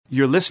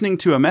You're listening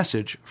to a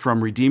message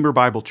from Redeemer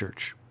Bible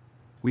Church.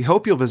 We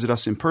hope you'll visit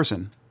us in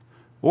person,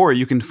 or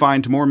you can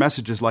find more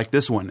messages like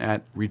this one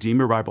at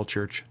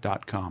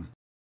redeemerbiblechurch.com.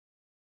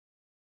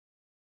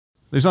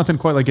 There's nothing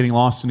quite like getting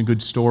lost in a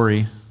good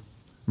story.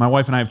 My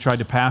wife and I have tried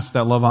to pass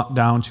that love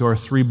down to our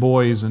 3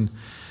 boys, and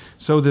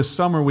so this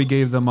summer we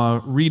gave them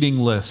a reading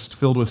list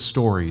filled with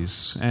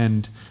stories.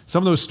 And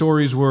some of those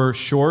stories were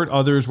short,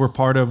 others were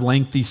part of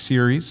lengthy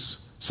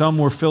series. Some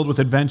were filled with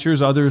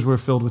adventures, others were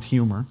filled with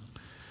humor.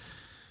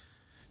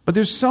 But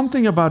there's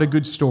something about a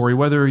good story,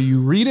 whether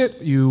you read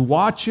it, you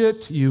watch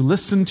it, you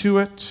listen to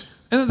it,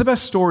 and the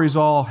best stories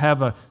all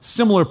have a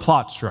similar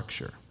plot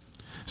structure.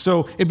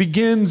 So it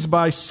begins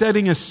by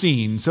setting a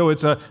scene. So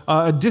it's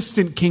a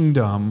distant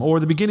kingdom, or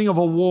the beginning of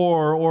a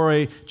war, or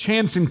a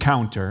chance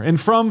encounter. And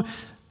from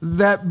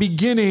that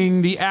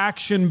beginning, the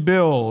action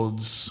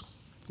builds.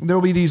 There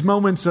will be these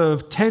moments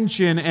of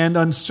tension and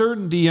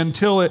uncertainty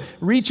until it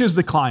reaches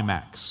the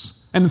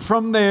climax. And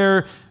from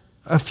there,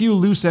 a few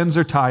loose ends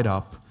are tied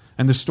up,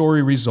 and the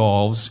story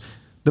resolves.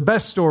 The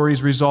best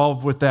stories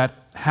resolve with that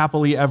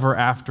happily ever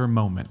after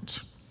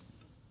moment.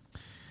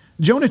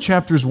 Jonah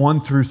chapters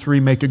 1 through 3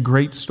 make a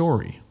great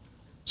story.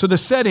 So the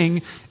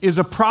setting is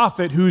a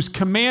prophet who's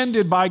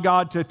commanded by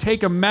God to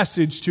take a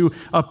message to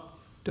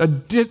a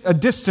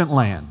distant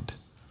land.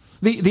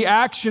 The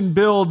action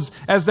builds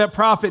as that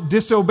prophet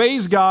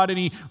disobeys God and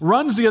he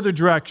runs the other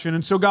direction,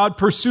 and so God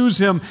pursues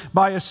him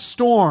by a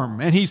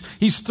storm, and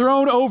he's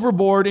thrown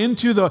overboard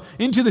into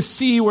the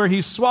sea where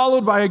he's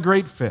swallowed by a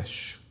great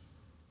fish.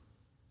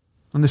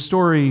 And the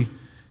story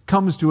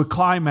comes to a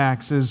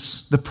climax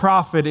as the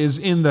prophet is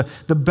in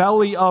the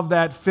belly of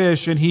that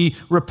fish and he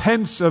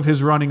repents of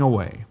his running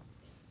away.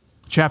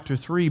 Chapter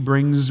 3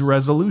 brings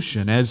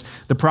resolution. As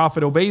the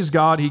prophet obeys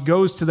God, he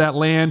goes to that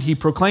land, he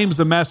proclaims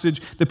the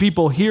message, the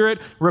people hear it,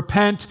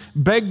 repent,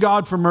 beg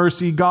God for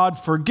mercy, God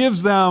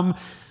forgives them,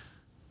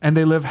 and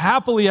they live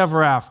happily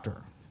ever after.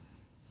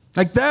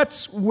 Like,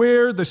 that's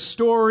where the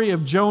story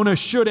of Jonah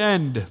should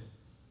end.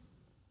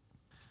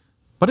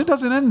 But it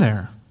doesn't end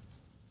there.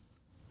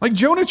 Like,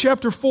 Jonah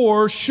chapter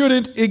 4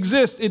 shouldn't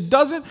exist. It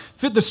doesn't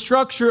fit the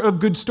structure of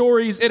good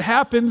stories. It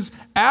happens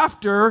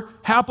after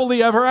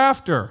happily ever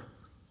after.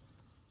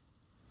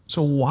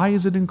 So why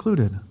is it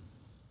included?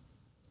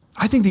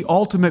 I think the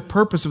ultimate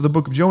purpose of the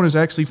book of Jonah is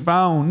actually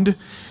found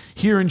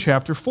here in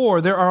chapter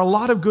 4. There are a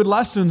lot of good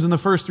lessons in the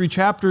first 3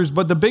 chapters,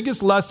 but the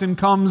biggest lesson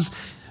comes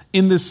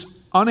in this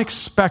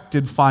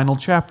unexpected final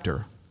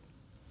chapter.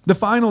 The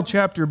final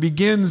chapter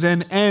begins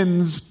and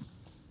ends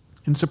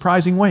in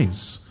surprising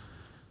ways.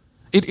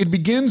 It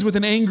begins with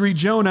an angry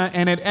Jonah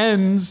and it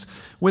ends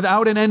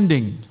without an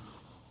ending.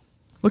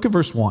 Look at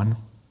verse 1.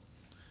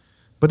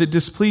 But it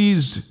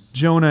displeased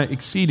Jonah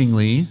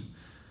exceedingly,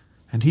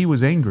 and he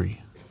was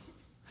angry.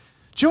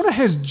 Jonah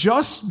has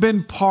just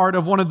been part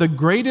of one of the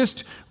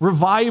greatest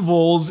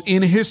revivals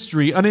in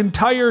history. An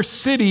entire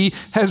city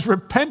has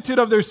repented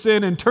of their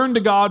sin and turned to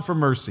God for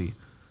mercy.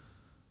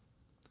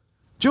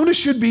 Jonah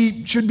should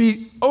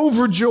be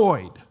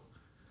overjoyed.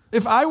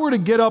 If I were to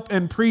get up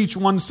and preach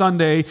one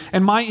Sunday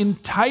and my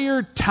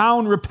entire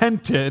town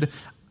repented,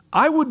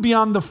 I would be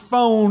on the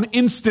phone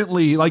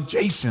instantly like,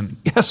 Jason,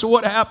 guess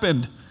what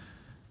happened?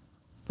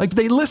 Like,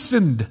 they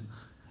listened.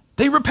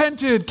 They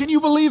repented. Can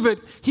you believe it?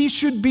 He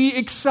should be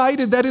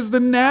excited. That is the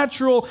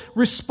natural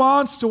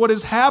response to what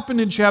has happened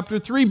in chapter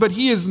 3, but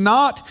he is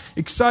not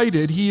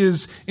excited. He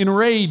is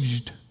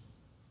enraged.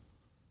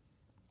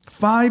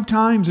 5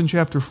 times in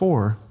chapter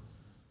 4,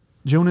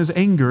 Jonah's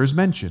anger is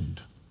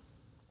mentioned.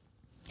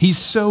 He's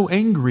so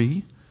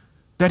angry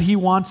that he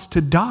wants to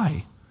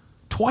die.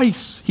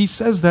 Twice he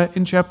says that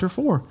in chapter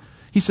 4.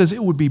 He says,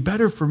 it would be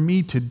better for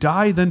me to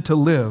die than to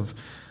live.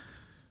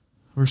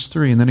 Verse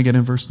 3, and then again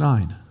in verse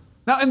 9.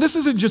 Now, and this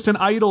isn't just an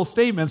idle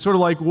statement, sort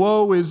of like,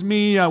 woe is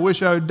me, I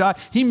wish I would die.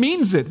 He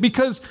means it,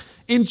 because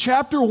in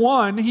chapter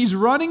 1, he's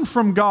running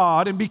from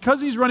God, and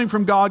because he's running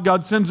from God,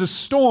 God sends a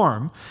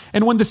storm.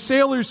 And when the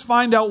sailors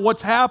find out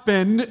what's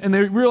happened, and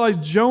they realize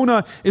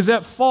Jonah is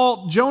at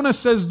fault, Jonah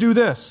says, do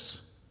this.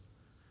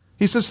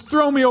 He says,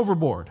 throw me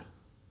overboard.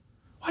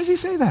 Why does he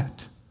say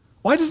that?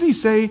 Why doesn't he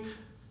say,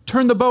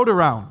 turn the boat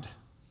around?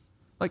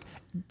 Like,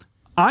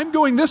 I'm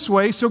going this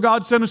way, so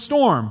God sent a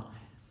storm.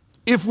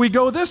 If we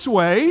go this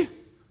way,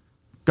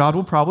 God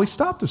will probably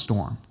stop the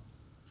storm.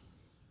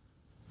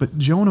 But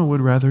Jonah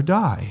would rather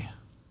die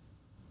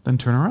than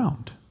turn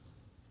around.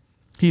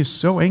 He is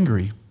so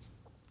angry.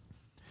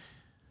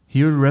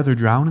 He would rather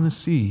drown in the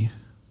sea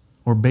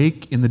or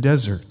bake in the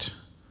desert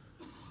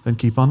than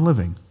keep on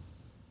living.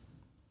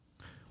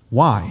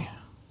 Why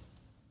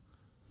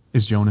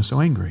is Jonah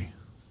so angry?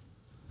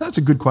 That's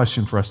a good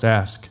question for us to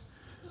ask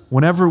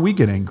whenever we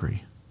get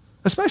angry,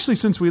 especially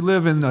since we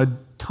live in a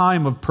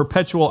time of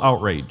perpetual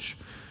outrage.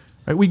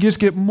 Right? We just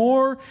get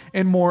more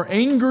and more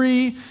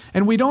angry,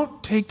 and we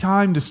don't take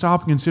time to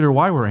stop and consider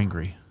why we're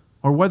angry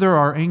or whether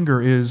our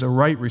anger is a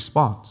right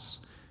response.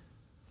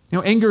 You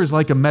know, anger is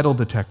like a metal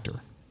detector.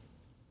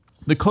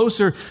 The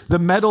closer the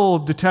metal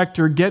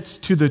detector gets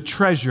to the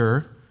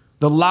treasure,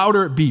 the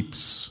louder it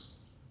beeps.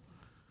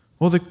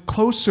 Well, the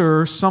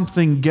closer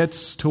something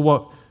gets to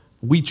what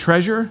we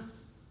treasure,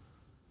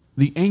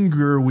 the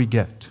angrier we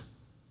get.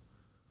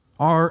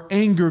 Our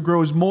anger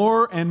grows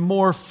more and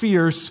more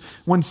fierce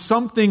when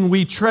something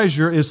we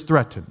treasure is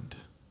threatened.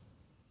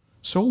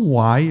 So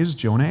why is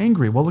Jonah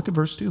angry? Well, look at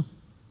verse 2.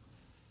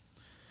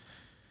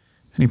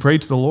 And he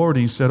prayed to the Lord,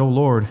 and he said, O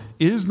Lord,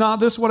 is not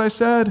this what I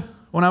said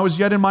when I was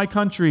yet in my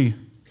country?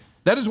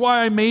 That is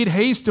why I made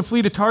haste to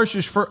flee to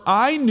Tarshish, for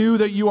I knew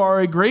that you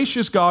are a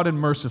gracious God and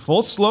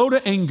merciful, slow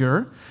to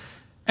anger,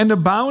 and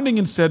abounding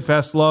in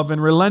steadfast love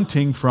and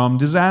relenting from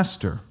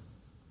disaster.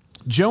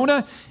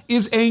 Jonah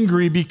is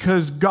angry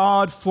because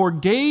God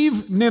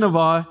forgave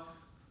Nineveh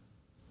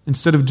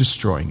instead of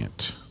destroying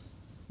it.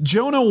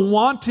 Jonah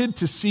wanted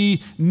to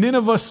see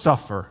Nineveh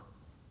suffer.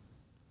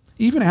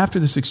 Even after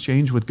this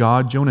exchange with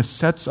God, Jonah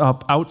sets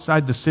up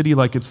outside the city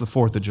like it's the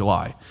 4th of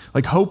July,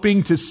 like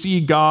hoping to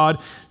see God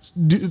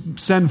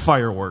send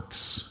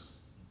fireworks.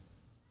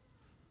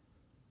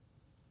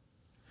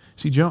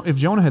 See, if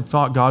Jonah had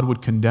thought God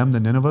would condemn the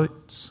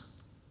Ninevites,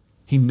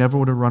 he never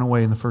would have run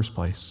away in the first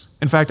place.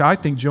 In fact, I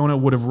think Jonah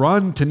would have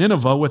run to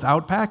Nineveh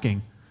without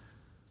packing.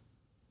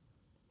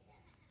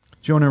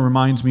 Jonah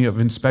reminds me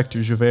of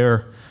Inspector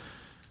Javert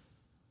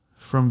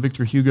from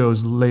Victor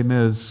Hugo's Les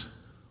Mis.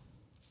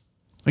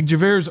 Like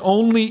Javert's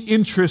only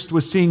interest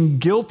was seeing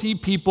guilty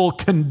people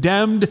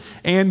condemned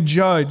and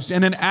judged.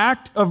 And an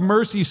act of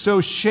mercy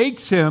so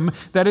shakes him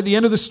that at the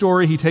end of the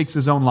story, he takes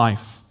his own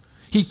life.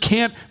 He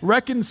can't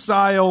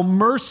reconcile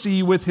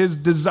mercy with his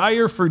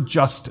desire for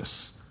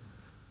justice.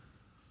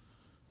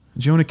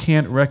 Jonah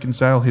can't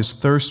reconcile his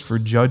thirst for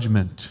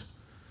judgment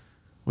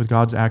with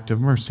God's act of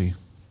mercy.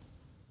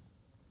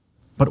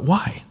 But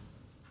why?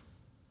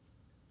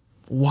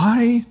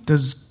 Why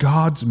does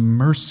God's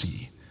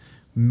mercy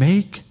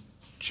make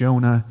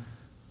Jonah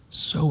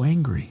so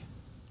angry?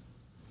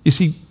 You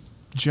see,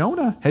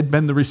 Jonah had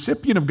been the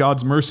recipient of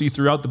God's mercy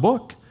throughout the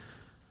book,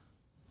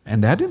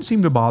 and that didn't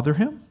seem to bother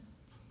him.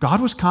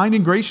 God was kind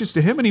and gracious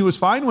to him, and he was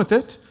fine with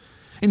it.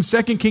 In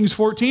 2 Kings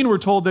 14, we're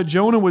told that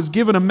Jonah was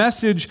given a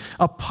message,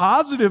 a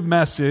positive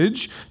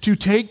message, to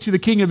take to the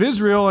king of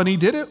Israel, and he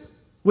did it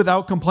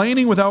without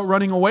complaining, without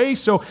running away.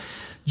 So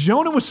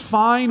Jonah was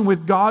fine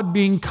with God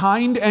being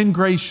kind and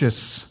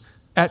gracious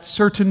at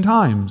certain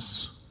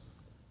times.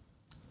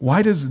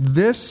 Why does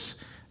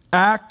this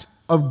act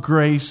of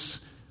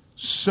grace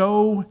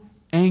so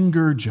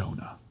anger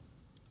Jonah?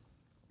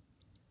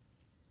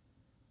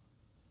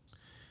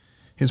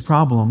 His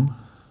problem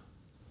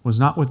was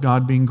not with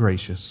God being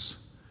gracious,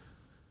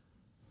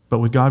 but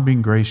with God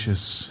being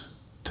gracious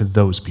to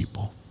those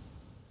people.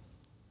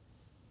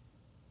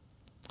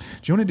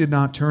 Jonah did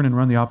not turn and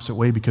run the opposite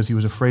way because he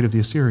was afraid of the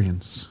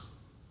Assyrians.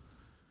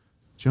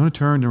 Jonah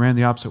turned and ran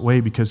the opposite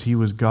way because he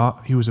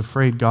was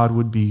afraid God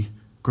would be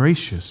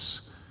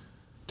gracious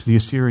to the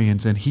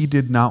Assyrians, and he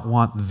did not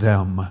want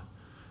them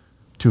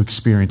to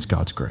experience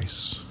God's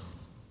grace.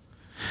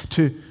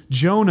 To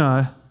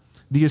Jonah,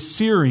 the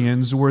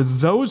Assyrians were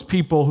those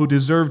people who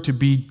deserved to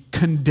be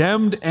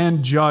condemned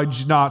and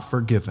judged, not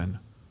forgiven.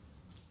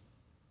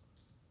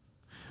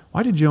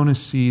 Why did Jonah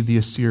see the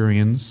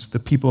Assyrians, the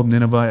people of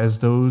Nineveh, as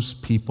those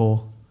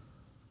people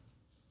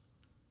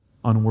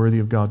unworthy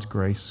of God's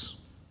grace?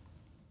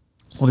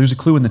 Well, there's a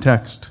clue in the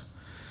text.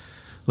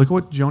 Look at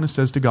what Jonah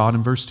says to God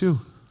in verse 2.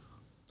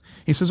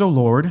 He says, O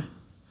Lord,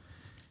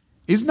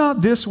 is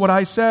not this what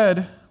I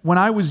said when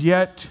I was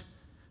yet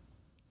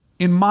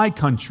in my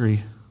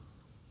country?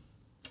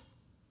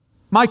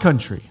 My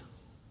country.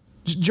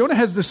 Jonah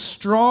has this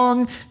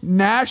strong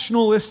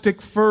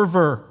nationalistic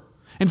fervor.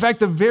 In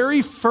fact, the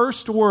very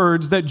first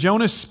words that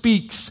Jonah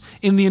speaks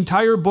in the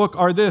entire book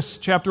are this,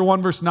 chapter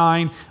 1, verse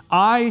 9,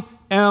 I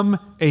am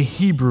a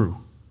Hebrew.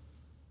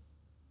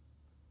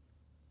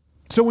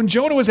 So when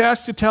Jonah was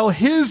asked to tell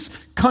his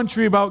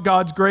country about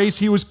God's grace,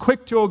 he was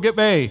quick to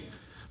obey.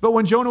 But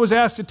when Jonah was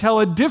asked to tell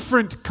a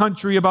different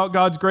country about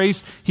God's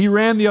grace, he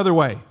ran the other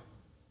way.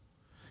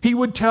 He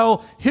would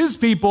tell his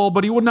people,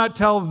 but he would not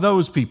tell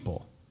those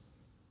people.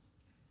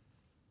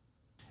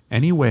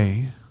 Any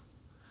way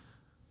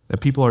that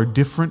people are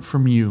different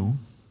from you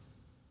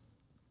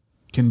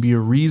can be a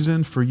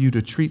reason for you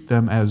to treat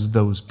them as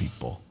those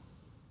people.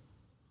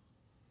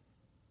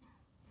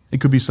 It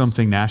could be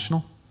something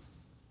national,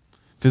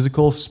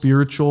 physical,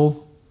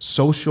 spiritual,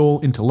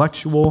 social,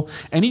 intellectual.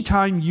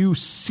 Anytime you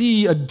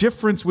see a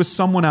difference with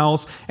someone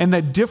else and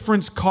that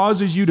difference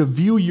causes you to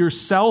view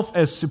yourself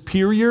as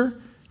superior,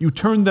 you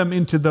turn them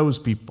into those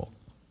people.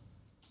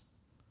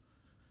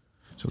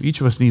 So each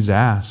of us needs to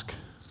ask,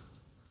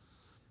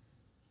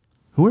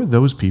 who are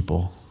those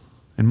people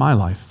in my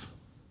life?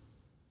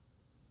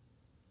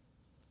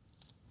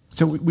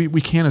 So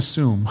we can't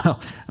assume,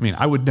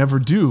 I would never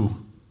do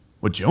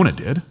what Jonah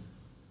did.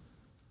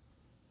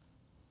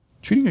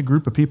 Treating a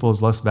group of people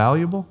as less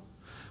valuable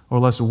or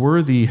less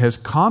worthy has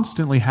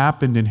constantly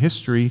happened in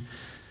history,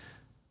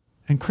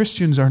 and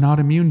Christians are not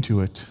immune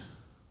to it.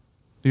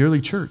 The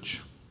early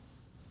church,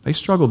 they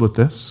struggled with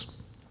this.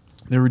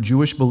 There were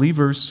Jewish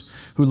believers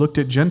who looked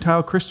at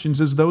Gentile Christians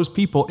as those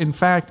people. In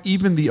fact,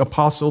 even the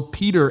Apostle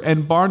Peter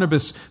and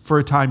Barnabas for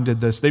a time did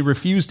this. They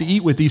refused to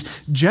eat with these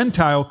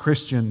Gentile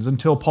Christians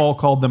until Paul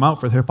called them out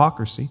for their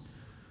hypocrisy.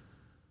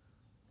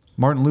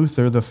 Martin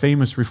Luther, the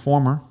famous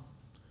reformer,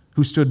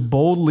 who stood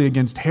boldly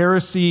against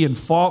heresy and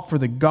fought for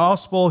the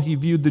gospel, he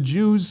viewed the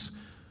Jews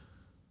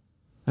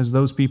as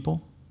those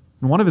people.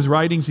 In one of his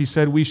writings, he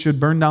said we should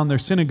burn down their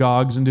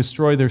synagogues and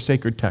destroy their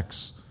sacred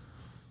texts.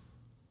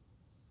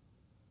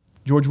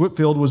 George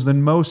Whitefield was the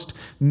most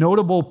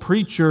notable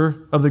preacher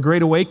of the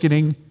Great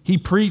Awakening. He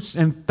preached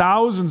and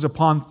thousands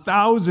upon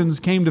thousands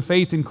came to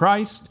faith in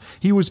Christ.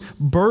 He was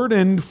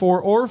burdened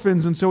for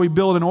orphans, and so he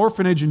built an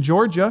orphanage in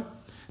Georgia.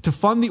 To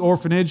fund the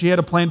orphanage, he had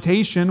a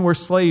plantation where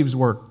slaves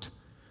worked.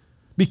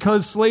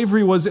 Because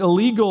slavery was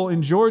illegal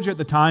in Georgia at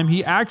the time,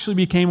 he actually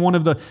became one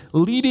of the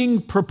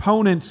leading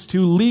proponents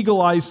to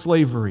legalize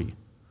slavery.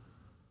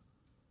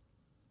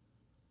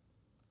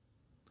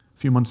 A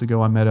few months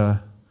ago, I met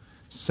a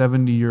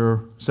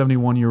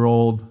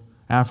 71-year-old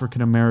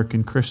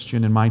African-American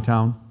Christian in my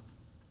town.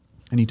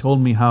 And he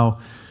told me how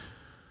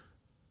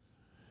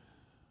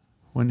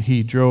when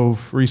he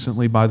drove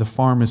recently by the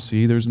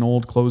pharmacy, there's an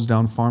old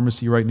closed-down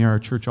pharmacy right near our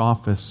church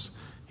office.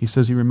 He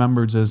says he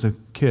remembers as a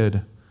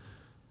kid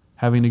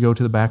having to go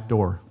to the back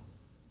door.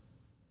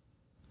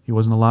 He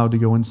wasn't allowed to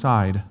go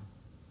inside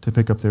to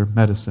pick up their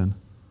medicine.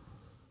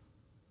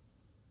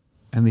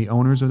 And the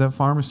owners of that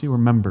pharmacy were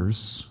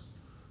members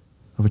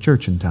of a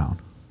church in town.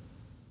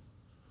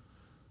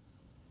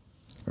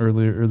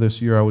 Earlier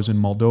this year, I was in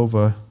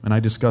Moldova, and I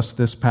discussed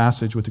this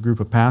passage with a group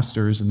of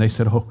pastors, and they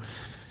said, "Oh,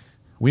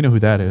 we know who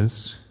that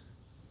is.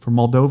 For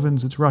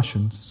Moldovans, it's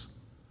Russians.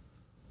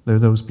 They're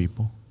those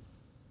people."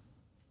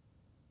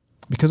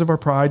 Because of our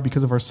pride,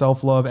 because of our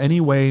self-love,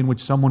 any way in which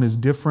someone is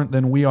different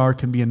than we are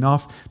can be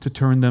enough to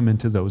turn them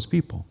into those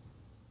people.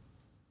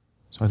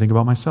 So I think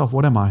about myself.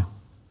 What am I?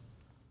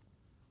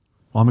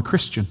 Well, I'm a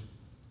Christian.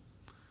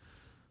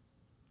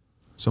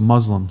 So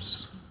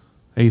Muslims,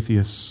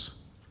 atheists,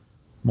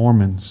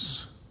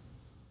 Mormons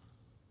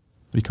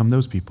become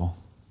those people.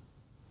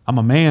 I'm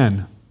a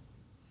man.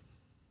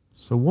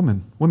 So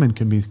women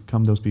can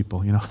become those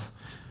people,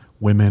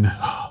 Women.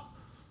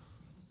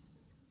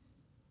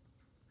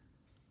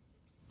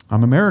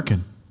 I'm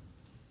American.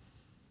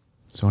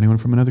 So anyone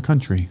from another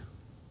country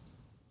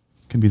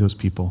can be those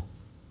people.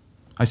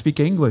 I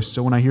speak English,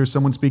 so when I hear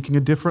someone speaking a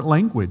different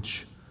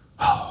language,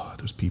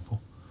 those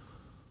people.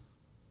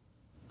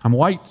 I'm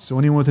white, so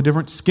anyone with a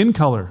different skin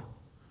color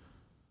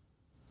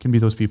can be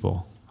those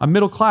people. I'm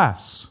middle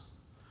class.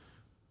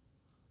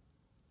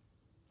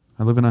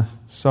 I live in a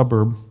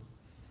suburb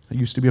that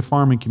used to be a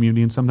farming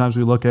community, and sometimes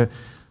we look at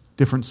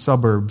different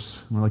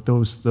suburbs, and we're like,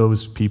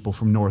 those people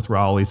from North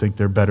Raleigh think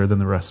they're better than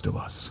the rest of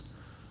us.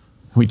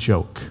 We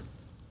joke.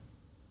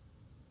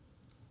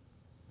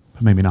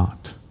 But maybe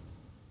not.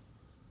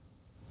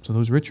 So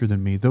those richer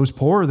than me, those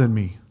poorer than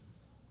me.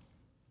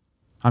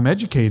 I'm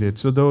educated,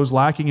 so those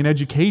lacking in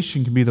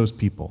education can be those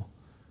people.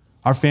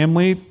 Our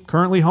family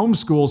currently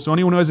homeschools, so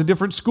anyone who has a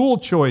different school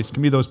choice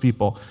can be those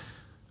people.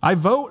 I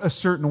vote a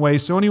certain way,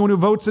 so anyone who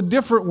votes a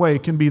different way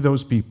can be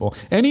those people.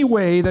 Any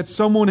way that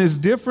someone is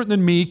different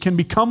than me can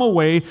become a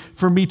way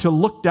for me to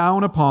look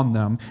down upon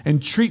them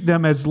and treat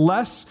them as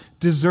less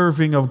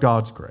deserving of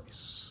God's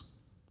grace.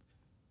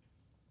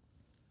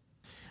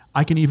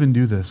 I can even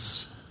do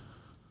this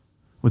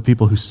with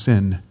people who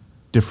sin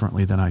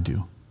differently than I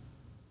do.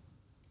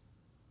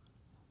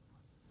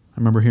 I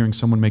remember hearing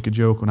someone make a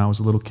joke when I was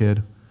a little kid.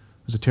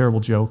 It was a terrible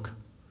joke.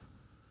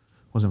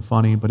 It wasn't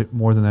funny, but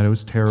more than that, it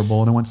was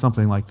terrible. And it went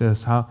something like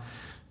this. How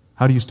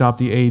do you stop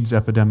the AIDS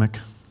epidemic?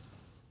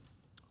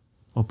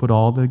 Well, put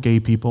all the gay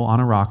people on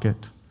a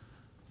rocket,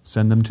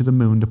 send them to the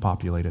moon to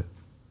populate it.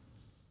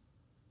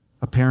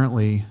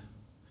 Apparently,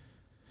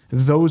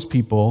 those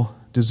people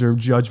deserve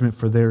judgment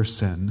for their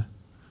sin,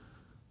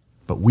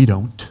 but we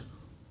don't.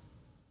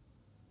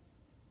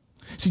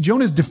 See,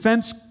 Jonah's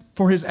defense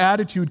for his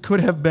attitude could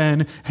have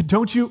been,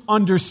 don't you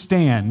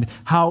understand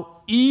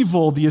how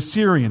evil the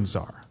Assyrians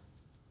are?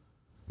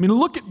 I mean,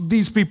 look at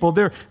these people.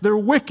 They're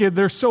wicked.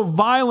 They're so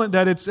violent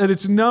that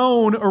it's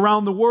known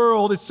around the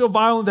world. It's so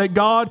violent that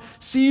God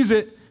sees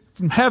it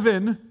from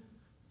heaven.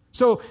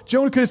 So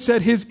Jonah could have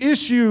said his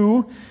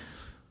issue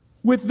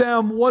with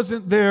them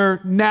wasn't their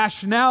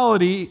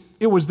nationality,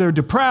 it was their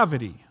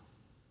depravity.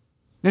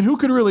 And who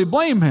could really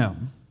blame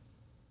him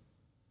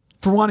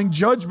for wanting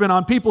judgment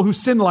on people who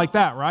sin like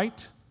that,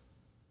 right?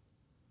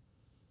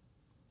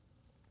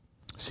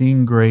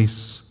 Seeing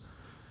grace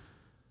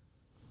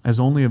as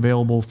only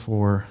available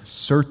for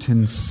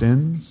certain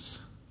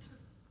sins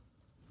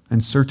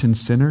and certain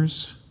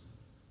sinners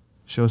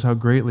shows how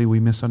greatly we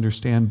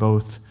misunderstand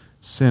both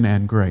sin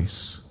and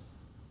grace.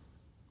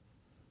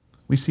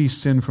 We see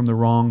sin from the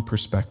wrong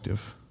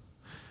perspective.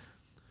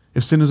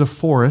 If sin is a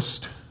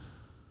forest,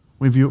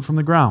 we view it from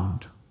the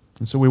ground.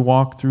 And so we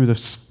walk through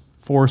the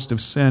forest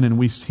of sin and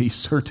we see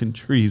certain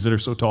trees that are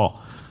so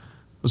tall.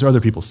 Those are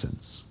other people's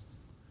sins.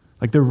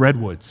 Like they're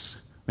redwoods.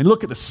 I mean,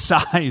 look at the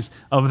size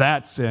of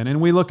that sin. And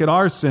we look at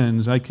our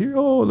sins, like, here,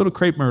 oh, a little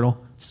crepe myrtle.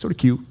 It's sort of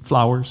cute.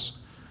 Flowers.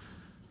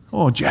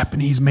 Oh,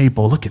 Japanese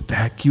maple. Look at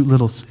that cute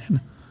little sin.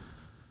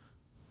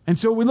 And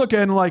so we look at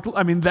it and like,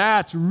 I mean,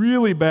 that's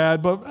really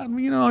bad, but,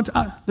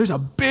 there's a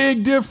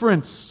big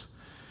difference.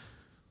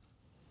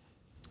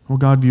 Well,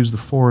 God views the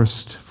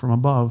forest from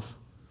above.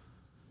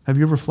 Have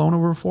you ever flown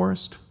over a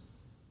forest?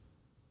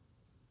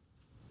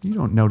 You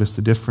don't notice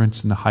the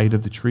difference in the height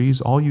of the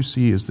trees. All you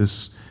see is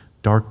this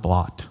dark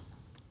blot.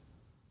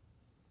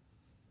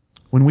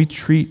 When we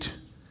treat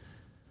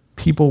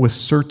people with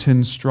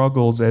certain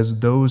struggles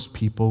as those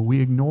people, we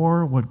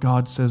ignore what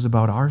God says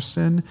about our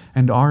sin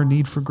and our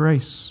need for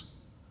grace.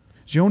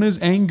 Jonah's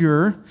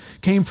anger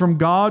came from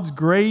God's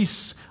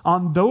grace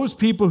on those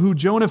people who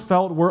Jonah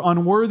felt were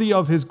unworthy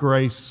of his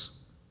grace.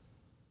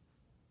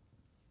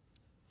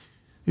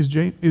 Is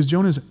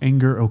Jonah's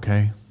anger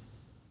okay?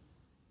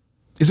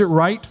 Is it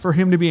right for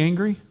him to be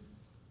angry?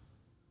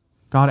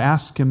 God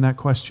asked him that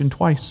question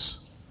twice.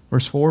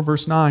 Verse 4,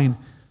 verse 9.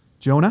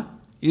 Jonah,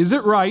 is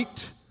it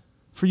right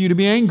for you to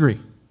be angry?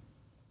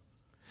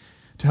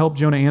 To help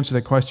Jonah answer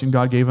that question,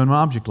 God gave him an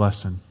object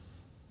lesson.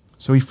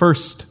 So he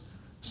first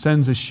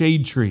sends a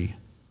shade tree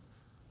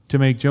to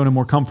make Jonah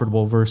more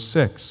comfortable, verse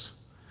 6.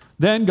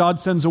 Then God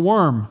sends a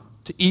worm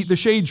to eat the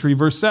shade tree,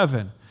 verse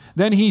 7.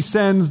 Then he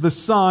sends the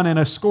sun and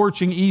a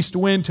scorching east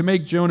wind to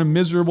make Jonah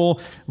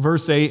miserable,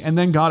 verse 8. And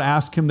then God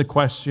asks him the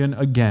question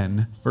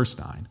again, verse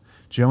 9.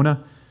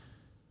 Jonah,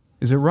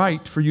 is it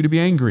right for you to be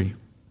angry?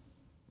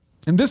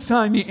 And this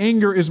time the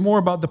anger is more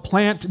about the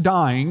plant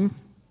dying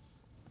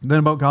than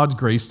about God's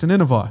grace to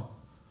Nineveh.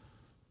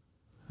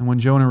 And when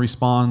Jonah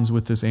responds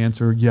with this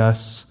answer,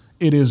 yes,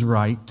 it is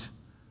right,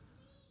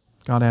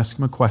 God asks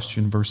him a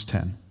question, verse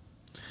 10.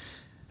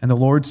 And the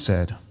Lord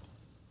said,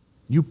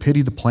 you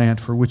pity the plant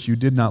for which you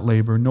did not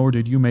labor, nor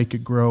did you make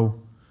it grow,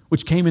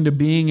 which came into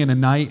being in a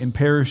night and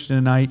perished in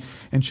a night.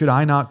 And should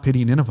I not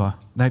pity Nineveh,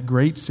 that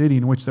great city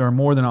in which there are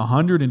more than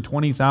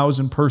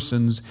 120,000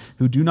 persons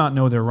who do not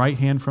know their right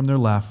hand from their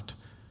left,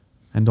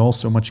 and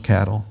also much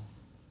cattle?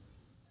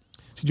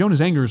 See,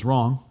 Jonah's anger is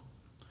wrong.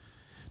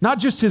 Not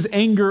just his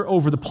anger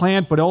over the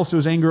plant, but also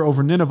his anger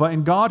over Nineveh.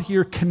 And God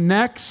here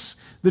connects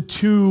the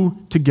two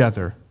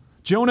together.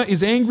 Jonah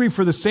is angry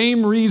for the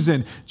same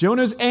reason.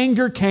 Jonah's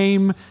anger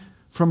came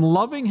from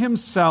loving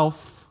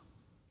himself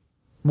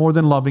more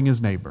than loving his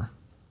neighbor.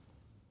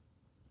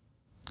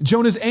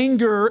 Jonah's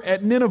anger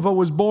at Nineveh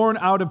was born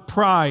out of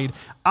pride.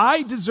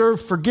 I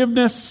deserve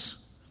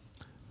forgiveness.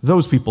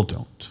 Those people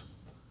don't.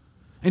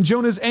 And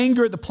Jonah's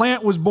anger at the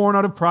plant was born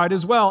out of pride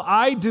as well.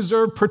 I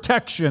deserve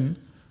protection,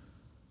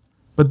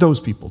 but those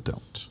people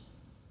don't.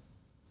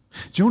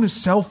 Jonah's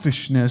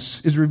selfishness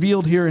is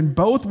revealed here in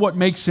both what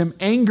makes him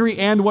angry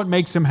and what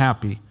makes him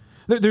happy.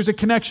 There's a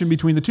connection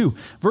between the two.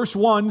 Verse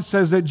 1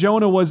 says that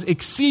Jonah was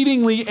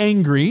exceedingly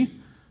angry,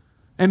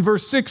 and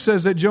verse 6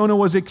 says that Jonah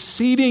was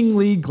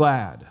exceedingly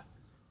glad.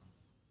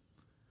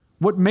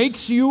 What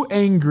makes you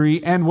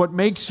angry and what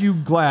makes you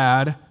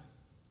glad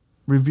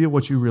reveal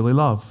what you really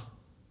love.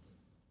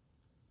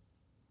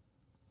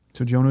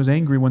 So Jonah is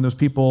angry when those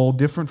people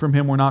different from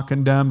him were not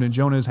condemned, and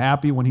Jonah is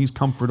happy when he's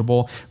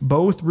comfortable.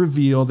 Both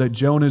reveal that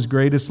Jonah's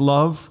greatest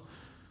love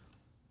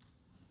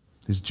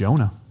is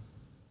Jonah.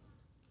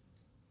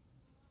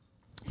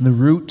 The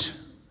root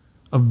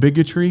of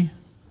bigotry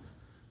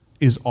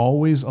is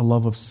always a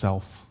love of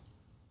self.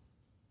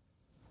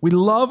 We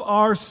love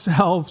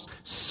ourselves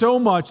so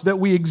much that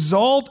we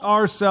exalt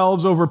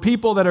ourselves over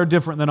people that are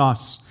different than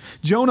us.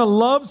 Jonah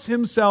loves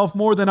himself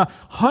more than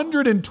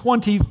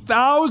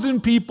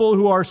 120,000 people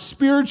who are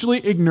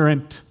spiritually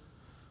ignorant.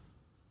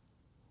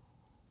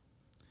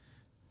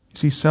 You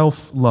see,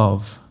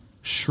 self-love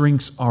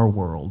shrinks our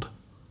world.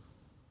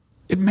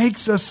 It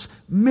makes us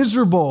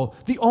miserable.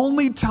 The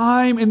only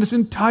time in this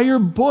entire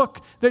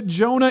book that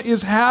Jonah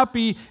is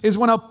happy is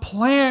when a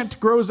plant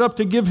grows up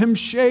to give him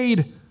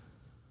shade.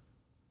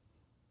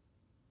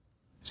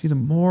 See, the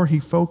more he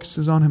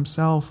focuses on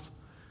himself,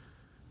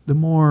 the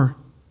more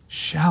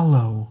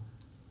shallow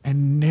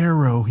and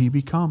narrow he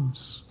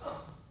becomes.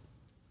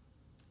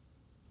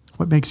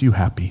 What makes you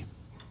happy?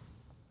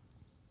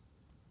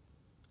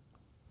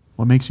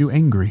 What makes you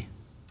angry?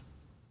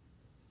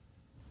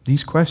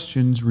 These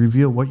questions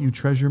reveal what you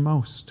treasure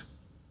most.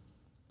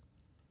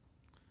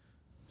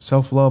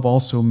 Self-love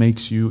also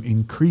makes you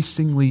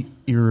increasingly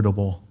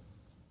irritable.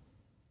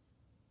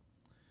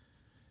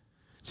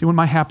 See, when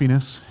my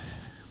happiness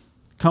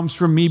comes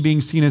from me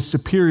being seen as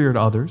superior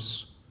to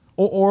others,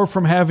 or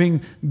from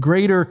having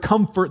greater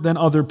comfort than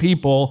other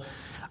people,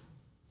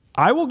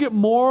 I will get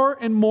more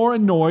and more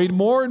annoyed,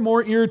 more and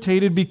more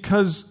irritated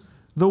because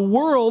the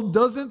world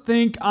doesn't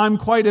think I'm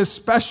quite as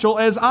special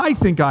as I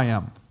think I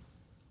am.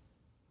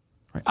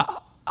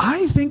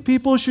 I think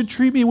people should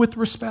treat me with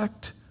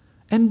respect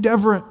and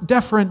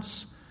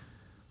deference,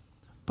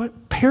 but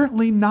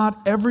apparently not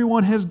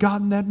everyone has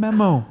gotten that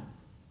memo.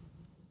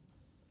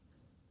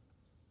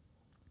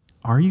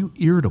 Are you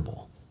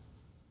irritable?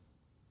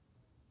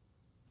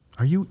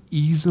 Are you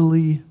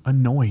easily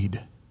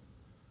annoyed?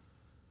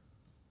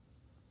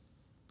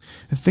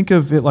 Think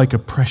of it like a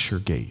pressure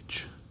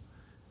gauge.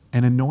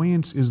 And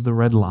annoyance is the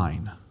red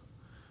line.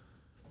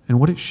 And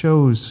what it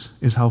shows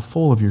is how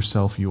full of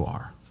yourself you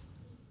are.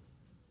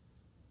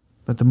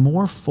 That the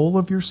more full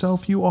of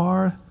yourself you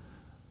are,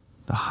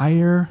 the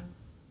higher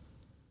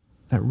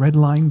that red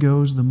line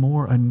goes, the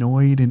more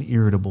annoyed and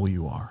irritable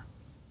you are.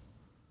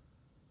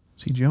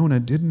 See, Jonah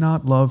did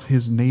not love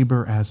his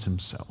neighbor as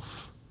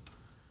himself.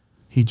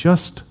 He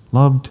just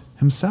loved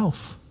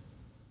himself.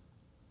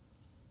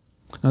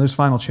 Now, this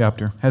final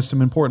chapter has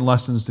some important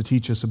lessons to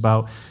teach us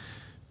about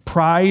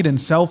pride and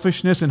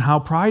selfishness and how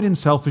pride and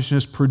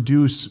selfishness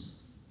produce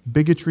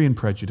bigotry and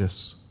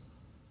prejudice.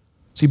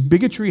 See,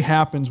 bigotry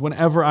happens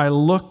whenever I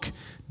look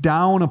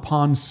down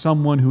upon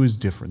someone who is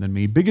different than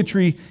me.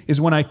 Bigotry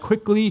is when I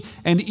quickly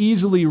and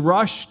easily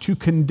rush to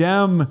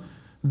condemn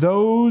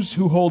those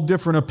who hold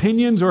different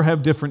opinions or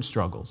have different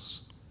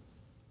struggles.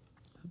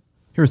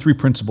 Here are 3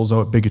 principles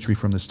about bigotry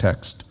from this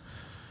text.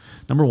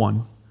 Number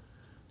 1,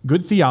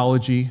 good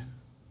theology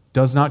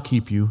does not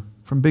keep you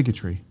from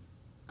bigotry.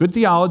 Good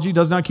theology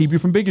does not keep you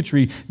from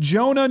bigotry.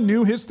 Jonah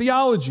knew his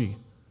theology.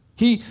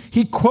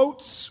 He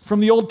quotes from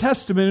the Old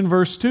Testament in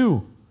verse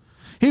 2.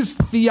 His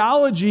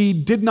theology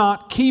did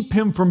not keep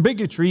him from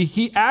bigotry.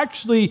 He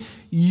actually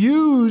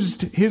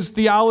used his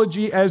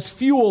theology as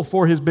fuel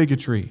for his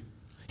bigotry.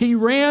 He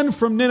ran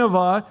from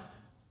Nineveh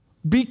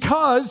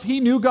because he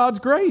knew God's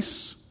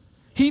grace.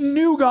 He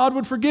knew God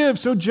would forgive.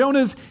 So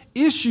Jonah's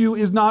issue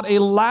is not a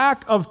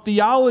lack of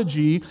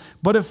theology,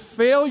 but a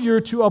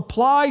failure to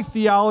apply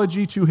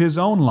theology to his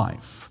own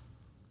life.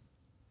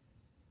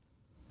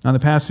 Now, the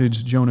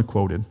passage Jonah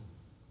quoted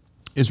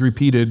is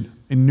repeated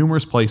in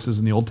numerous places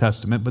in the Old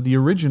Testament, but the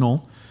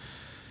original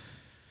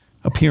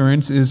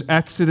appearance is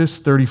Exodus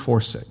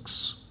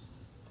 34:6.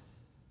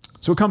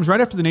 So it comes right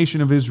after the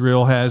nation of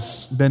Israel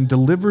has been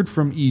delivered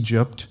from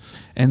Egypt,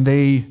 and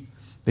they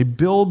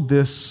build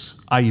this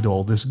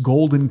idol, this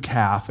golden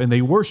calf, and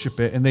they worship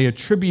it, and they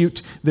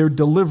attribute their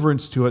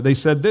deliverance to it. They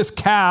said, this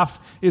calf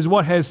is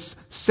what has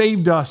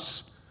saved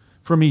us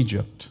from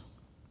Egypt.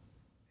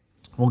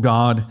 Well,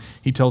 God,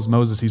 he tells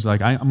Moses, he's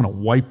like, I'm going to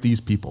wipe these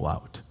people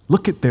out.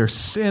 Look at their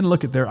sin,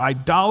 look at their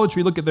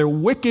idolatry, look at their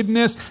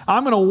wickedness.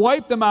 I'm going to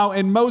wipe them out.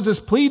 And Moses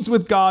pleads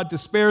with God to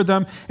spare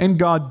them, and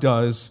God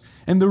does.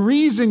 And the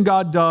reason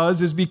God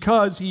does is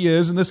because he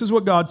is, and this is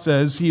what God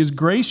says, he is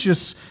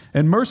gracious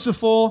and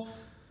merciful,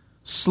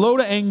 slow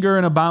to anger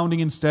and abounding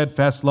in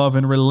steadfast love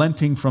and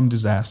relenting from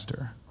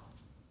disaster.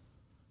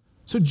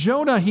 So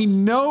Jonah, he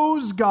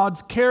knows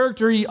God's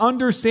character, he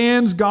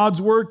understands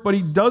God's work, but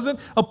he doesn't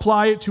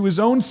apply it to his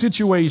own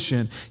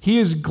situation. He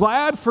is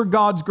glad for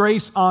God's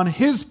grace on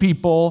his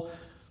people,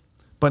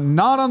 but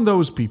not on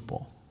those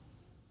people.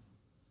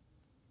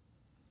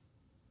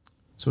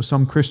 So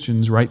some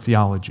Christians write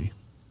theology.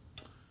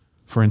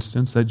 For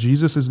instance, that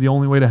Jesus is the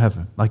only way to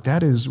heaven. Like,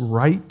 that is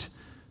right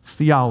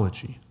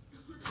theology.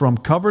 From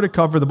cover to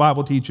cover, the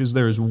Bible teaches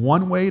there is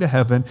one way to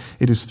heaven.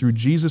 It is through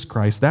Jesus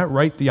Christ. That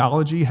right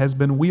theology has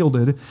been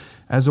wielded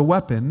as a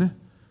weapon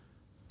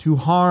to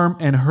harm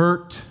and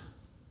hurt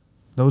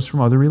those from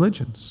other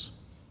religions.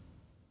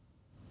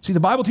 See, the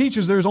Bible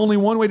teaches there is only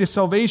one way to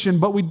salvation,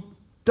 but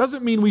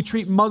doesn't mean we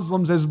treat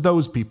Muslims as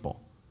those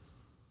people.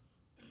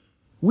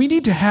 We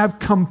need to have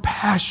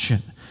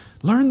compassion.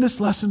 Learn this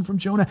lesson from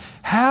Jonah.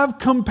 Have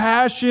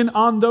compassion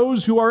on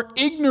those who are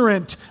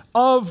ignorant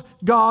of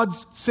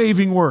God's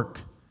saving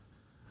work.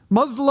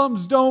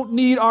 Muslims don't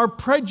need our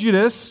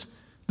prejudice.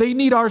 They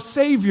need our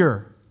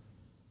Savior.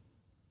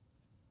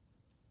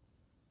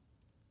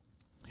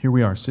 Here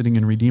we are, sitting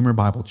in Redeemer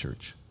Bible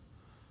Church.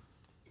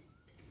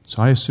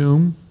 So I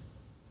assume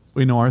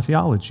we know our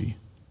theology.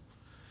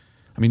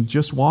 I mean,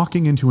 just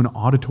walking into an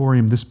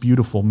auditorium this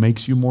beautiful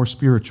makes you more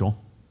spiritual.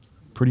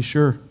 Pretty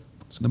sure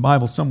it's in the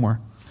Bible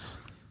somewhere.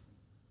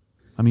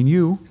 I mean,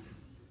 you,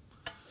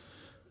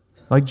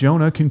 like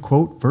Jonah, can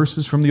quote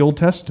verses from the Old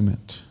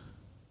Testament.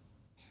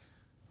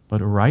 But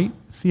right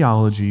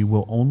theology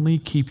will only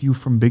keep you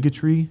from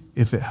bigotry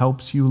if it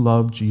helps you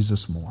love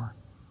Jesus more.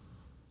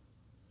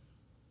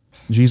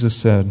 Jesus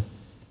said,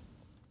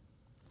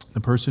 the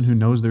person who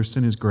knows their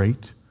sin is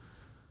great,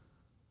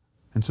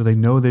 and so they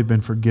know they've been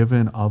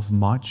forgiven of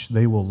much,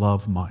 they will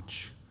love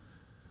much.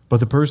 But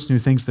the person who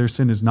thinks their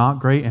sin is not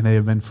great and they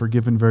have been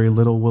forgiven very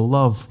little will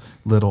love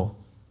little.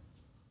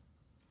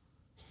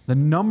 The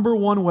number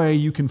one way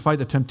you can fight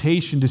the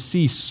temptation to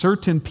see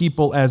certain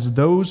people as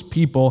those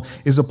people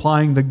is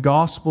applying the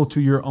gospel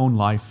to your own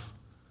life.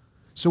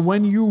 So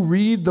when you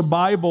read the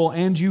Bible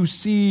and you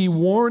see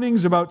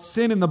warnings about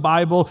sin in the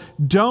Bible,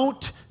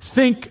 don't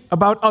think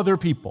about other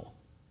people.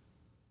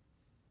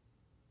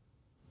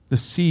 The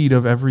seed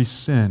of every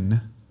sin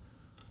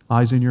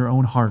lies in your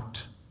own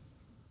heart.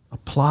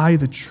 Apply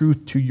the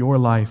truth to your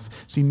life.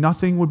 See,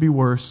 nothing would be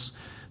worse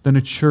than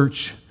a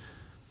church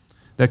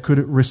that could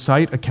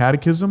recite a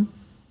catechism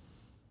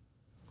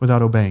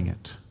without obeying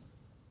it.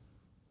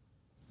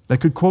 That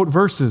could quote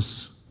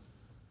verses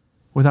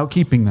without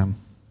keeping them.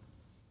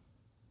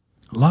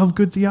 Love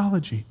good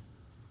theology.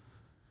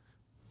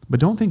 But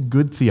don't think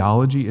good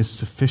theology is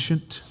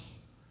sufficient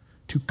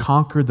to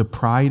conquer the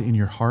pride in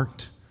your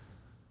heart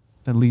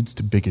that leads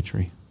to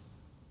bigotry.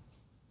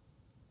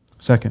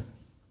 Second,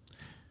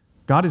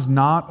 God is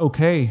not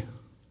okay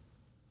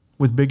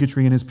with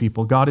bigotry in his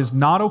people. God is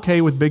not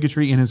okay with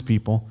bigotry in his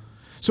people.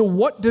 So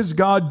what does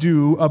God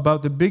do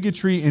about the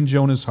bigotry in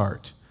Jonah's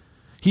heart?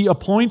 He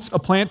appoints a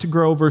plant to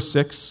grow, verse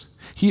 6.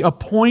 He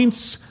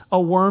appoints a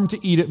worm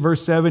to eat it,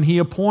 verse 7. He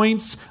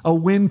appoints a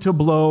wind to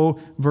blow,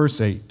 verse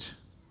 8.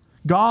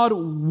 God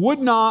would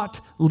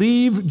not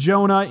leave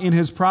Jonah in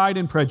his pride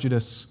and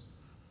prejudice.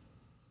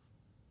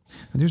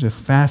 And there's a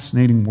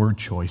fascinating word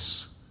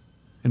choice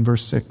in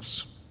verse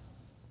 6.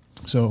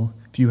 So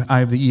I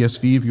have the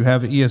ESV. If you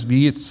have the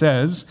ESV, it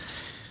says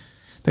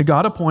that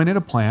God appointed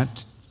a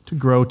plant to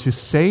grow to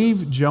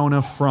save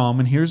Jonah from,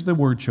 and here's the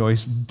word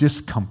choice,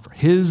 discomfort.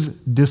 His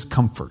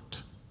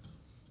discomfort.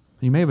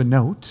 You may have a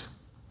note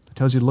that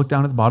tells you to look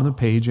down at the bottom of the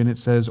page, and it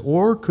says,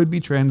 or could be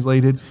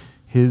translated,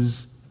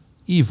 his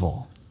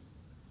evil.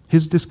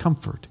 His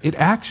discomfort. It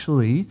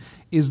actually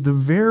is the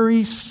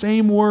very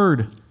same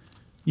word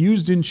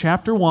used in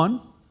chapter 1,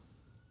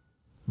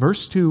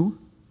 verse 2,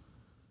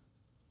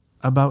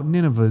 about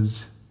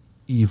Nineveh's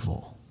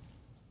evil.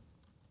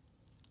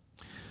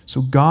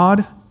 So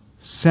God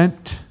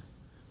sent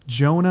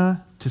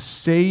Jonah to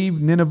save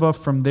Nineveh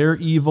from their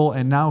evil,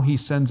 and now he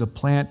sends a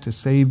plant to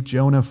save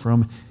Jonah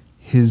from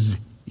his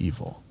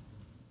evil.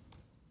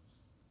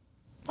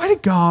 Why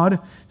did God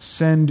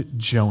send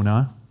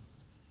Jonah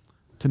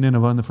to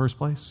Nineveh in the first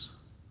place?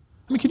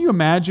 I mean, can you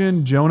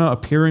imagine Jonah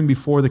appearing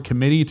before the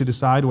committee to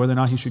decide whether or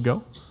not he should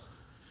go?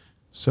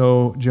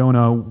 So,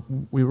 Jonah,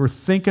 we were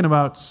thinking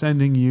about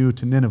sending you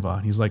to Nineveh.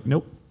 And he's like,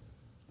 nope.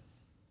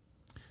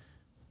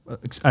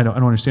 I don't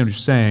understand what you're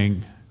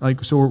saying.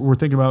 So we're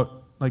thinking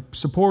about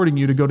supporting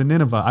you to go to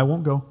Nineveh. I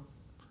won't go.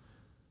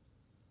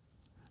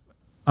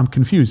 I'm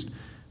confused.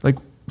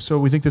 So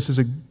we think this is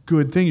a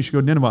good thing. You should go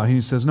to Nineveh. And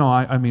he says, no,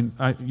 I mean,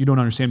 you don't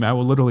understand me. I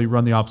will literally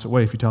run the opposite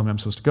way if you tell me I'm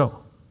supposed to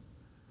go.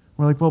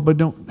 We're like, well,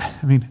 but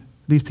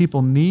these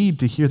people need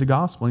to hear the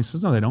gospel. And he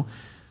says, no, they don't.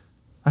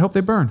 I hope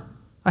they burn.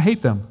 I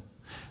hate them.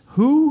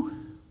 Who,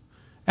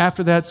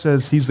 after that,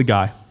 says he's the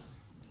guy?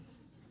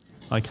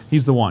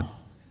 He's the one.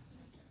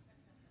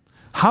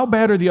 How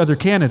bad are the other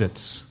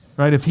candidates,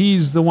 right, if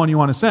he's the one you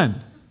want to send?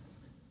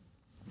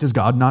 Does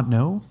God not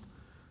know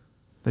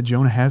that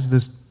Jonah has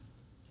this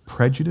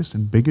prejudice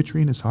and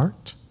bigotry in his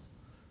heart?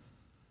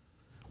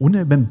 Wouldn't it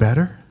have been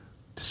better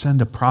to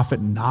send a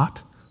prophet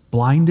not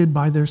blinded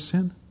by their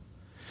sin?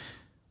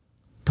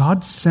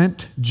 God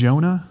sent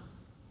Jonah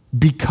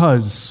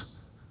because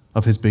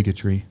of his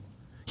bigotry.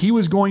 He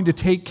was going to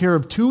take care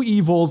of two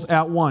evils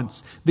at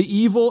once, the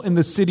evil in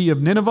the city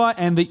of Nineveh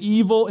and the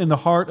evil in the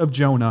heart of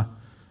Jonah.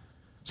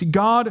 See,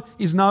 God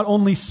is not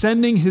only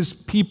sending his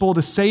people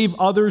to save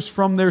others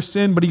from their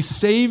sin, but he's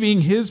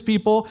saving his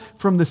people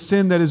from the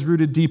sin that is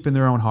rooted deep in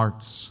their own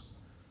hearts.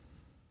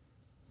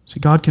 See,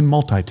 God can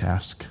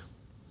multitask.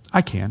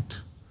 I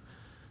can't.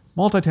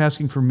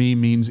 Multitasking for me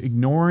means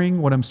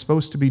ignoring what I'm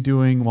supposed to be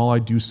doing while I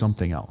do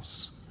something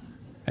else.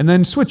 And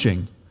then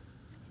switching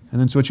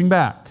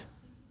back.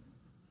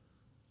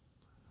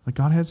 But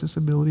God has this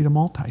ability to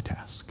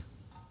multitask.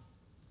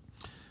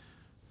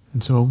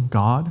 And so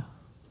God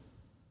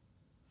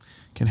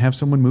can have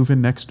someone move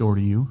in next door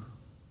to you,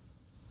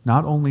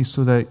 not only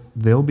so that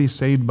they'll be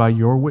saved by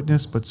your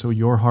witness, but so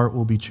your heart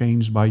will be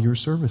changed by your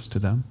service to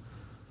them.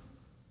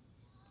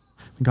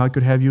 God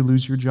could have you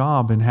lose your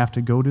job and have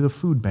to go to the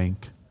food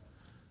bank,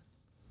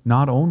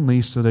 not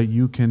only so that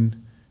you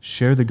can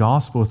share the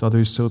gospel with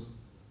others,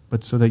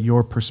 but so that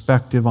your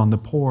perspective on the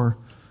poor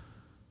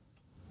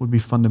would be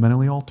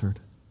fundamentally altered.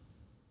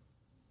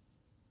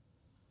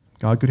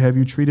 God could have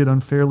you treated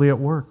unfairly at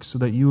work so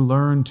that you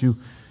learn to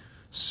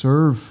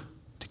serve,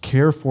 to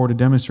care for, to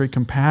demonstrate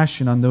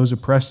compassion on those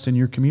oppressed in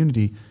your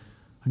community.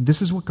 And this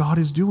is what God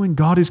is doing.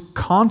 God is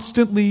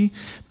constantly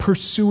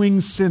pursuing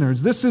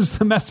sinners. This is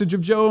the message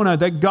of Jonah,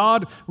 that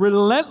God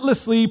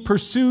relentlessly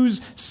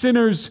pursues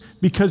sinners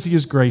because he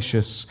is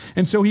gracious.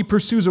 And so he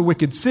pursues a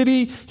wicked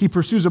city, he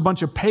pursues a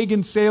bunch of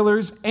pagan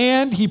sailors,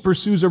 and he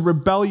pursues a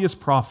rebellious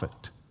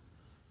prophet.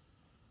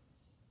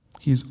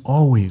 He's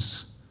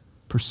always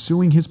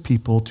pursuing his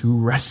people to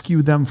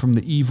rescue them from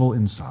the evil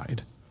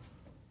inside.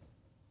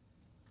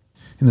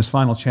 In this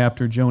final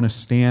chapter, Jonah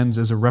stands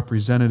as a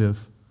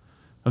representative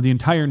of the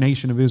entire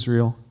nation of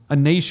Israel, a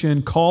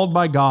nation called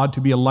by God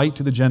to be a light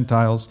to the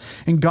Gentiles.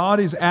 And God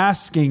is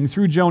asking,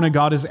 through Jonah,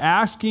 God is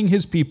asking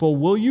his people,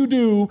 will you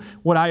do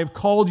what I have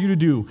called you to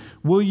do?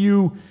 Will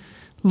you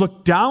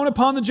look down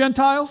upon the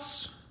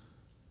Gentiles?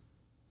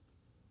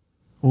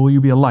 Or will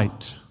you be a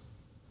light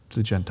to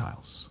the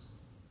Gentiles?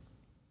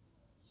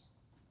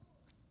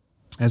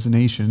 As a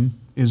nation,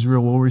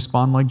 Israel will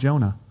respond like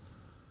Jonah.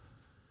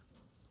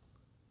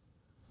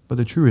 But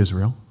the true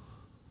Israel,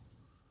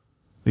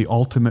 the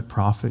ultimate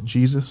prophet,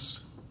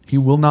 Jesus, he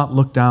will not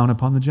look down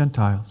upon the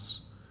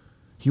Gentiles.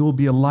 He will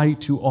be a light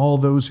to all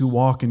those who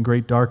walk in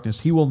great darkness.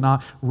 He will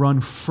not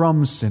run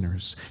from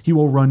sinners. He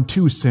will run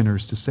to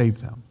sinners to save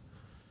them.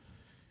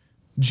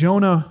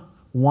 Jonah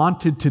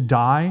wanted to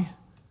die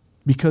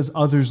because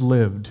others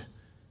lived.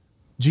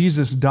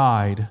 Jesus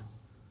died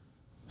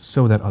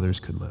so that others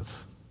could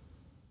live.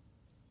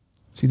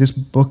 See, this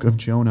book of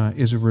Jonah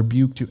is a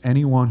rebuke to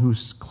anyone who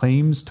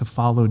claims to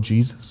follow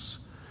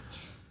Jesus,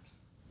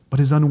 but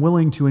is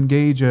unwilling to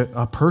engage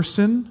a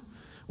person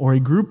or a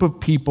group of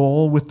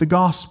people with the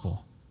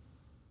gospel.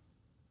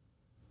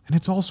 And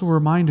it's also a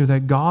reminder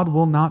that God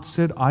will not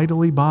sit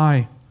idly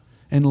by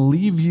and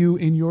leave you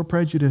in your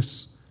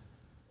prejudice.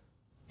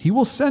 He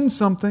will send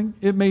something.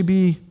 It may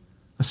be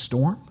a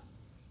storm,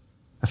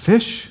 a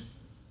fish,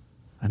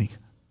 a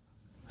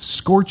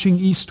scorching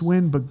east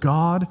wind, but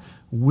God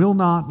will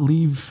not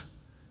leave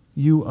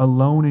you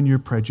alone in your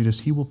prejudice.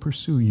 He will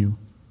pursue you.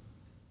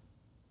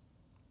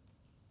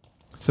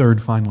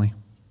 Third, finally,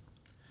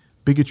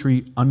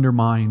 bigotry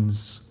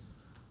undermines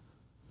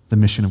the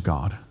mission of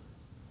God.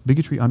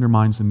 Bigotry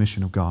undermines the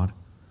mission of God.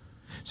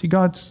 See,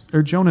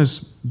 Jonah's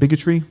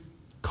bigotry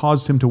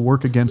caused him to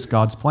work against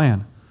God's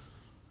plan.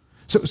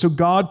 So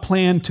God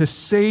planned to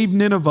save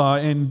Nineveh,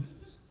 and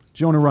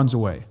Jonah runs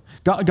away.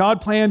 God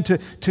planned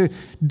to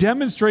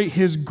demonstrate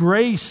his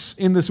grace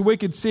in this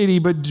wicked city,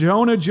 but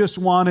Jonah just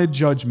wanted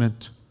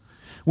judgment.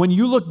 When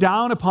you look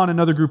down upon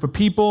another group of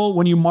people,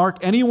 when you mark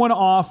anyone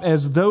off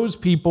as those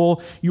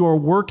people, you are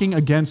working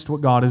against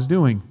what God is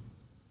doing.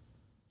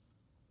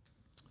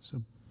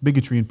 So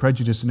bigotry and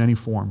prejudice in any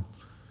form,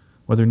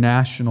 whether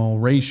national,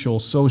 racial,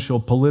 social,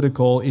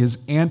 political, is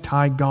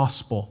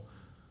anti-gospel.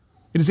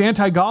 It is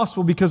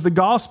anti-gospel because the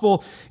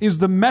gospel is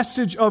the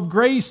message of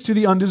grace to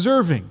the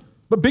undeserving.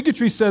 But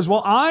bigotry says,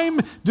 well,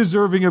 I'm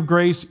deserving of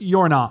grace,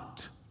 you're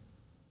not.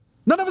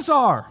 None of us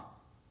are.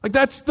 Like,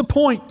 that's the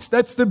point.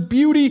 That's the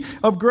beauty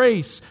of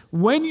grace.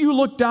 When you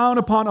look down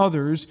upon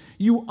others,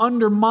 you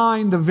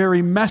undermine the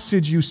very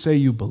message you say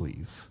you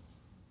believe.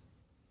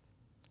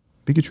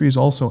 Bigotry is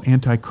also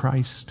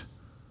anti-Christ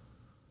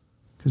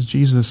because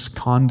Jesus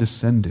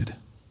condescended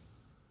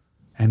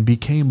and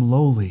became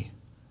lowly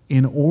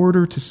in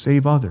order to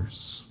save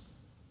others.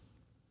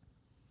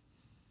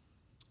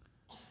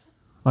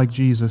 Like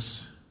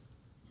Jesus,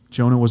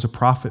 Jonah was a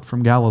prophet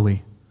from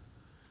Galilee.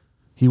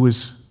 He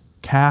was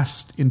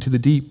cast into the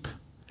deep,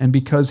 and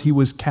because he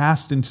was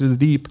cast into the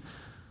deep,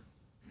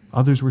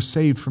 others were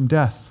saved from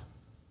death.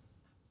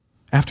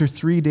 After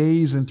 3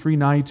 days and 3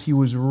 nights, he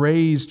was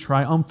raised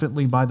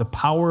triumphantly by the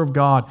power of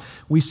God.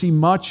 We see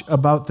much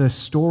about the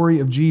story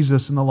of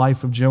Jesus in the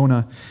life of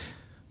Jonah,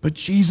 but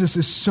Jesus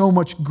is so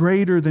much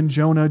greater than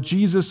Jonah.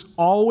 Jesus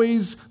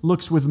always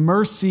looks with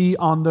mercy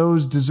on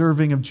those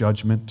deserving of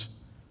judgment.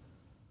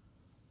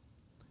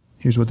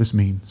 Here's what this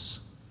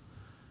means.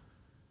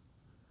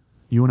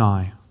 You and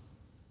I,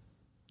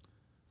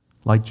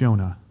 like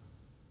Jonah,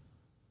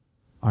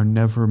 are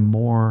never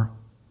more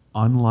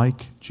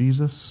unlike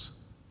Jesus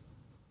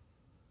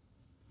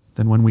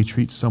than when we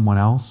treat someone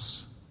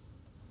else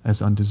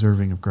as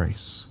undeserving of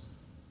grace.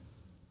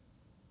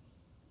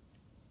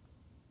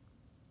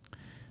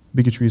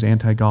 Bigotry is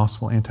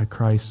anti-gospel,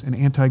 anti-Christ, and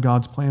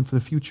anti-God's plan for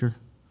the future.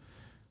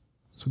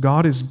 So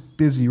God is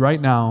busy right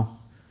now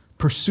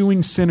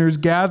pursuing sinners,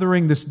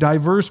 gathering this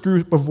diverse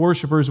group of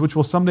worshipers, which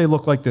will someday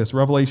look like this,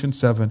 Revelation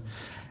 7.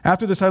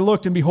 After this I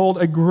looked, and behold,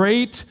 a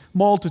great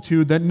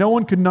multitude that no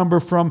one could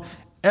number from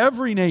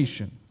every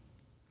nation,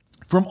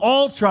 from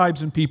all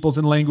tribes and peoples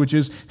and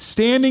languages,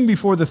 standing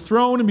before the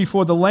throne and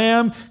before the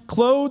Lamb,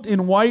 clothed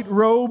in white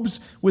robes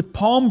with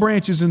palm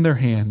branches in their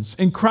hands,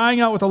 and crying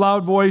out with a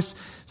loud voice,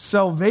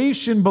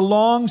 "Salvation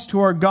belongs to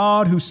our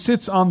God who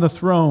sits on the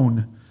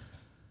throne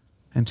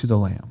and to the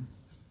Lamb."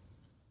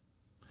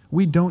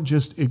 We don't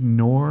just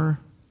ignore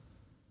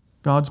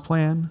God's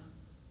plan.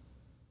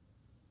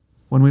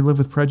 When we live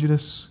with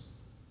prejudice,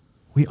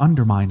 we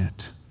undermine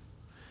it.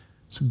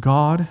 So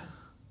God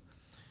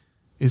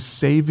is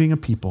saving a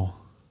people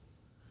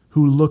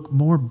who look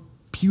more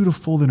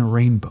beautiful than a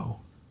rainbow.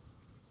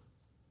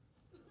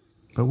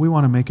 But we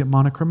want to make it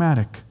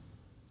monochromatic.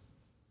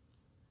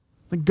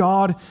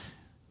 God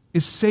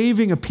is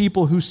saving a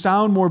people who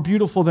sound more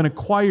beautiful than a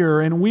choir,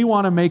 and we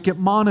want to make it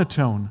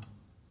monotone.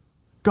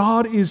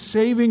 God is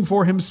saving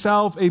for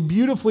himself a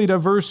beautifully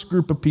diverse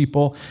group of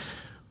people.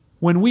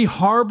 When we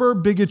harbor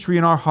bigotry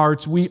in our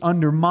hearts, we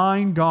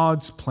undermine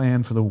God's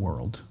plan for the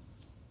world.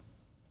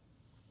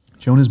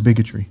 Jonah's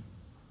bigotry,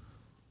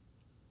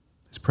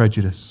 his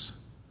prejudice,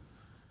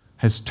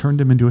 has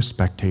turned him into a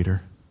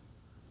spectator,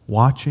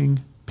 watching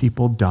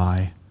people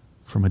die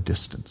from a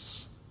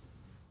distance.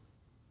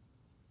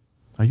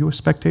 Are you a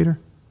spectator?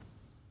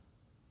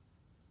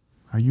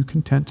 Are you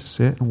content to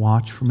sit and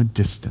watch from a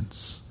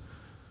distance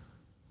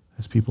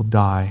as people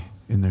die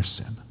in their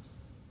sin?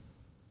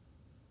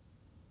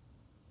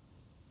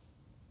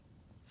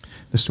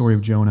 The story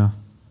of Jonah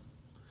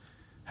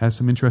has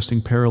some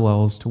interesting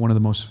parallels to one of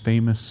the most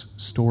famous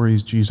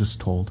stories Jesus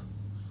told.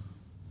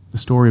 The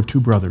story of 2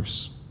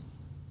 brothers.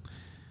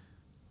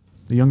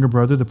 The younger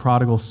brother, the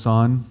prodigal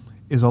son,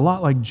 is a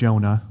lot like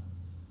Jonah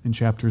in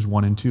chapters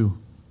 1 and 2.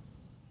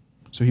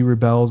 So he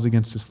rebels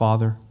against his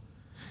father.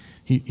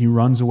 He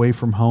runs away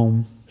from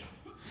home.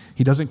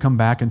 He doesn't come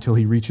back until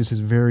he reaches his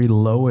very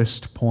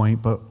lowest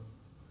point, but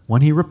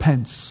when he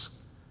repents,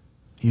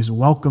 He is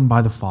welcomed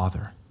by the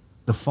Father.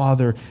 The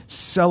Father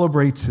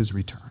celebrates his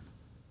return.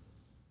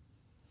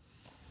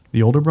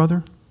 The older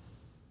brother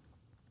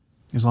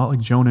is a lot like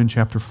Jonah in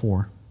chapter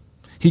 4.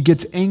 He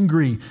gets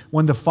angry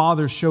when the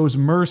father shows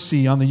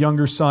mercy on the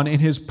younger son.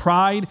 In his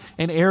pride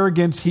and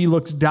arrogance, he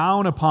looks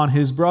down upon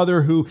his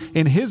brother who,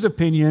 in his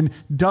opinion,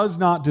 does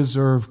not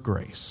deserve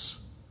grace.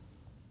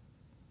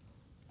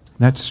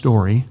 That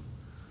story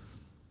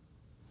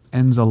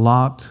ends a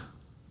lot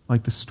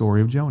like the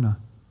story of Jonah.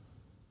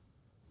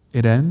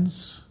 It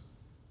ends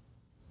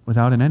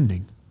without an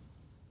ending.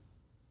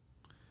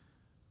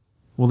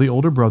 Will the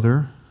older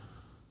brother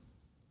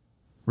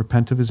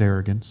repent of his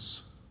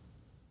arrogance?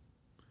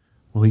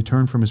 Will he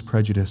turn from his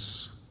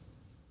prejudice?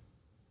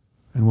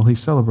 And will he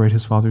celebrate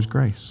his father's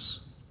grace?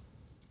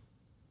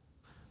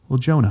 Will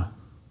Jonah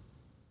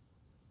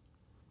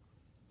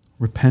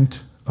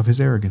repent of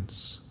his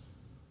arrogance?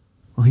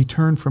 Will he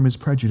turn from his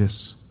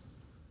prejudice?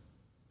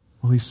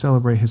 Will he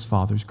celebrate his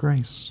father's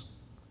grace?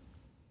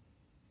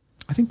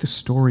 I think the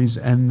stories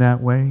end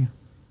that way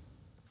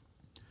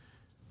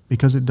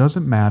because it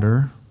doesn't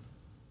matter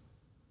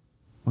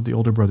what the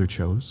older brother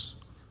chose.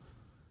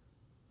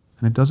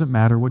 And it doesn't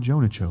matter what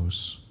Jonah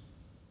chose.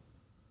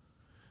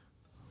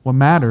 What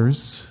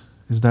matters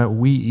is that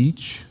we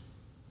each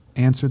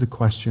answer the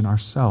question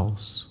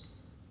ourselves.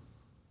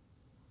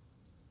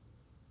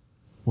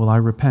 Will I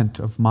repent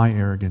of my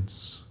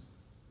arrogance?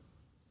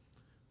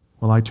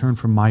 Will I turn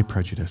from my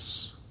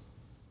prejudice?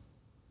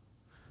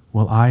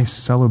 Will I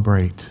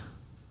celebrate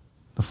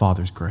the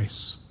Father's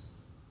grace?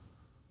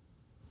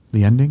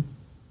 The ending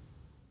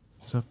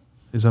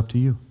is up to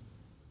you.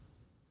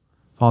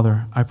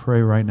 Father, I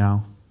pray right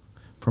now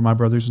for my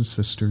brothers and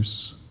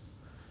sisters.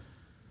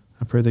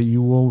 I pray that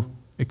you will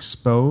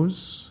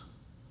expose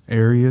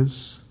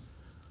areas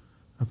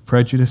of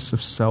prejudice,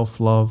 of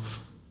self-love.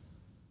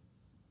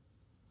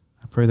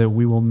 I pray that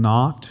we will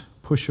not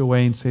push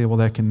away and say, well,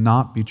 that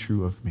cannot be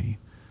true of me.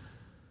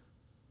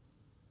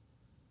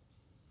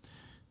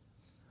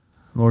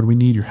 Lord, we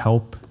need your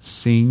help.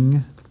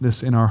 Sing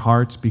this in our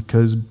hearts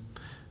because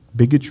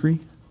bigotry,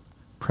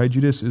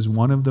 prejudice is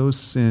one of those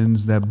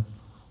sins that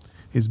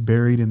is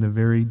buried in the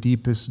very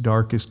deepest,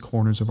 darkest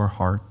corners of our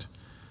heart.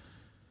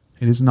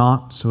 It is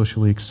not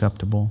socially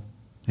acceptable.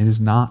 It is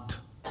not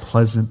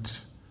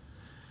pleasant.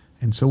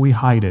 And so we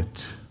hide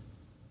it.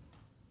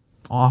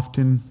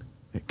 Often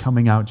it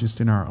coming out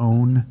just in our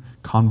own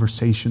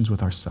conversations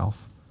with ourselves.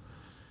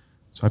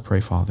 So I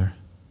pray, Father,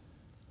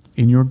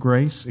 in your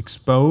grace,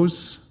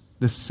 expose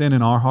this sin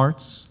in our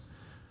hearts,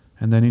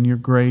 and then in your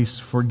grace,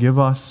 forgive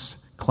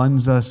us,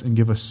 cleanse us, and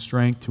give us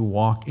strength to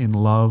walk in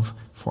love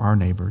for our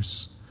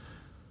neighbors.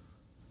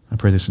 I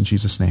pray this in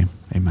Jesus' name.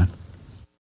 Amen.